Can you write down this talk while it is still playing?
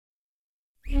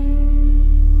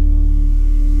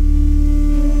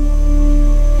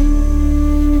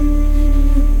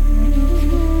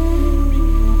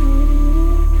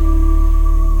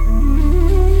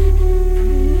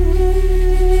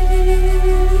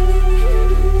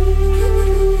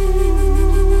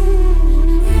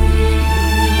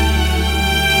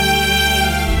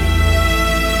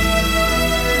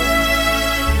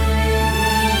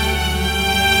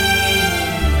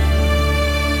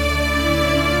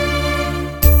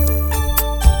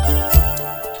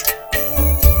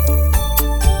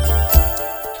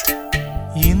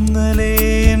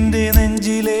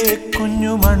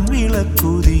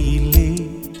മൺവിളക്കൂതിയില്ലേ,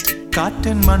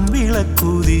 കാറ്റൻ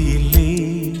മൺവിളക്കൂതിയില്ലേ.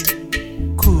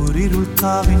 കൂരിരുൾ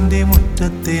കാവിന്റെ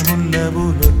മുറ്റത്തെ മുല്ല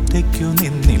പോലൊറ്റയ്ക്കു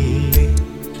നിന്നില്ലേ,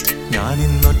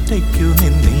 ഞാനിന്നൊറ്റയ്ക്കു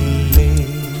നിന്നില്ലേ.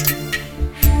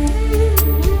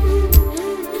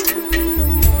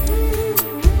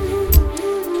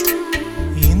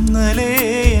 ഇന്നലെ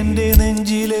എൻ്റെ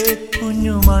നെഞ്ചിലെ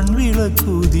കുഞ്ഞു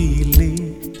മൺവിളക്കൂതിയില്ലേ,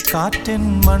 കാറ്റൻ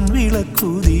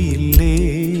മൺവിളക്കൂതിയില്ലേ.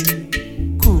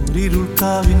 കൂരിരുൾ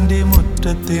കാവിന്റെ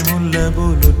മുറ്റത്തെ മുല്ല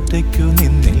പോലൊറ്റയ്ക്കു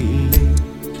നിന്നില്ലേ,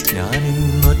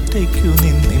 ഞാനിന്നൊറ്റയ്ക്കു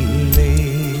നിന്നില്ലേ.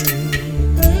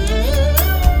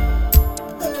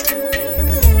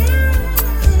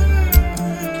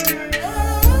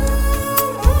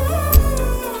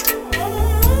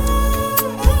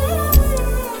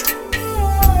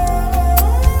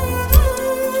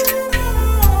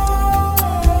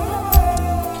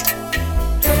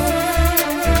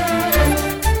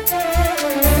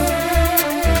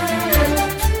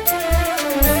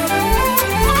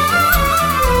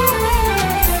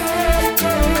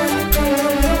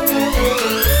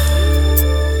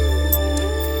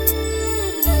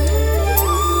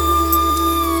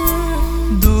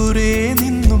 ദൂരെ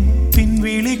നിന്നും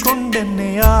പിൻവിളി കൊണ്ടെന്നെ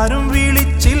ആരും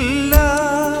വിളിച്ചില്ല,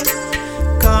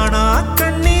 കാണാ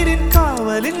കണ്ണീരിൻ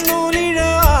കാവലിൻ നൂലിഴ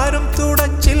ആരും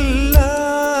തുടച്ചില്ല.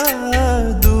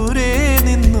 ദൂരെ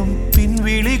നിന്നും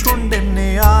പിൻവിളി കൊണ്ടെന്നെ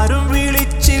ആരും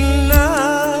വിളിച്ചില്ല,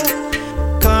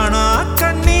 കാണാ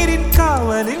കണ്ണീരിൻ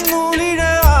കാവലിൻ നൂലിഴ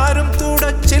ആരും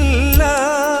തുടച്ചില്ല.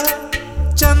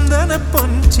 ചന്ദന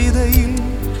പൊൻചിതയിൽ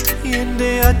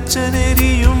എൻ്റെ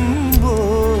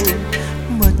അച്ഛനെരിയുമ്പോൾ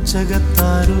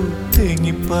മച്ചകത്താരോ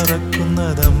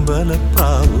തേങ്ങിപ്പറക്കുന്നത്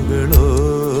അമ്പലപ്രാവുകളോ,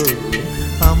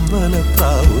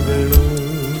 അമ്പലപ്രാവുകളോ.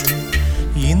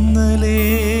 ഇന്നലെ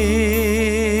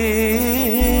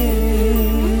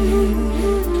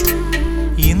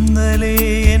ഇന്നലെ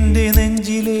എൻ്റെ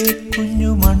നെഞ്ചിലെ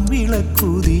കുഞ്ഞു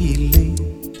മൺവിളക്കൂതിയില്ലേ,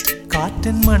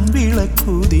 കാറ്റൻ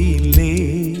മൺവിളക്കൂതിയില്ലേ.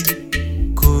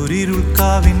 കൂരിരുൾ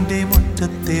കാവിന്റെ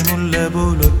മുറ്റത്തെ മുല്ല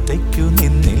പോലൊറ്റയ്ക്കു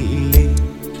നിന്നില്ലേ,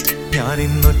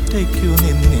 ഞാനിന്നൊറ്റയ്ക്കു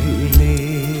നിന്നില്ലേ.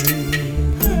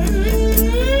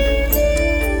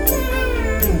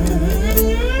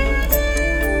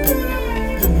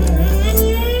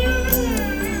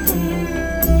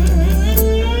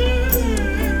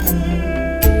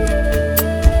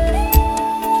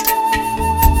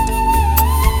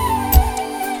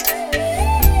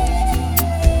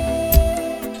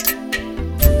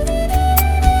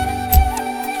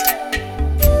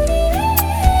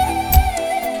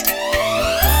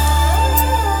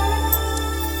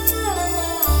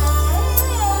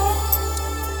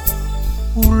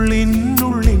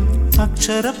 ഉള്ളിനുള്ളിൽ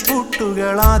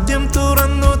അക്ഷരപ്പൂട്ടുകൾ ആദ്യം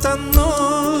തുറന്നു തന്നു,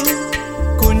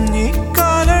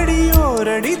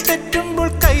 കുഞ്ഞിക്കാലടിയോരടി തെറ്റുമ്പോൾ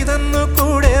കൈതന്നു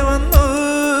കൂടെ വന്നു.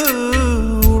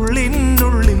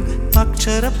 ഉള്ളിനുള്ളിൽ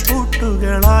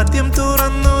അക്ഷരപ്പൂട്ടുകൾ ആദ്യം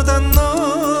തുറന്നു തന്നു,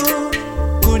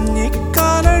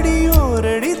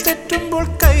 കുഞ്ഞിക്കാലടിയോരടി തെറ്റുമ്പോൾ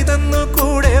കൈതന്നു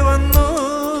കൂടെ വന്നു.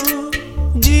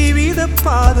 ജീവിത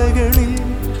പാതകളിൽ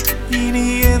ഇനി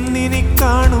എന്നിനി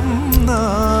കാണും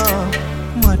നാം,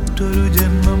 മറ്റൊരു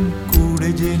ജന്മം കൂടെ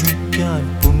ജനിക്കാൻ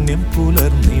പുണ്യം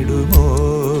പുലർന്നിടുമോ,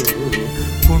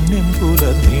 പുണ്യം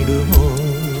പുലർന്നിടുമോ.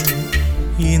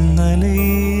 ഇന്നലെ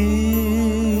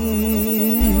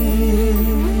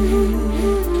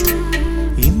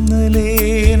ഇന്നലെ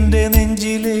എൻ്റെ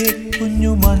നെഞ്ചിലെ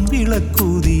കുഞ്ഞു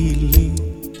മൺവിളക്കൂതിയില്ലേ,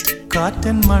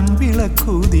 കാറ്റൻ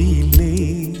മൺവിളക്കൂതിയില്ലേ.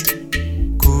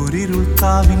 കൂരിരുൾ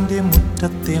കാവിന്റെ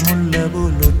മുറ്റത്തെ മുല്ല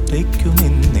പോലൊറ്റയ്ക്കു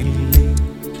നിന്നില്ലേ,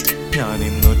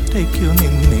 ഞാനിന്നൊറ്റയ്ക്കു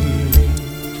നിന്നില്ലേ,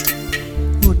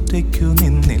 ഒറ്റയ്ക്കു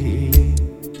നിന്നില്ലേ,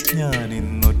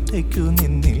 ഞാനിന്നൊറ്റയ്ക്കു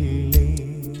നിന്നില്ലേ,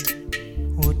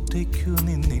 ഒറ്റയ്ക്കു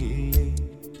നിന്നില്ലേ,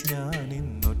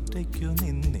 ഞാനിന്നൊറ്റയ്ക്കു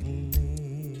നിന്നില്ലേ.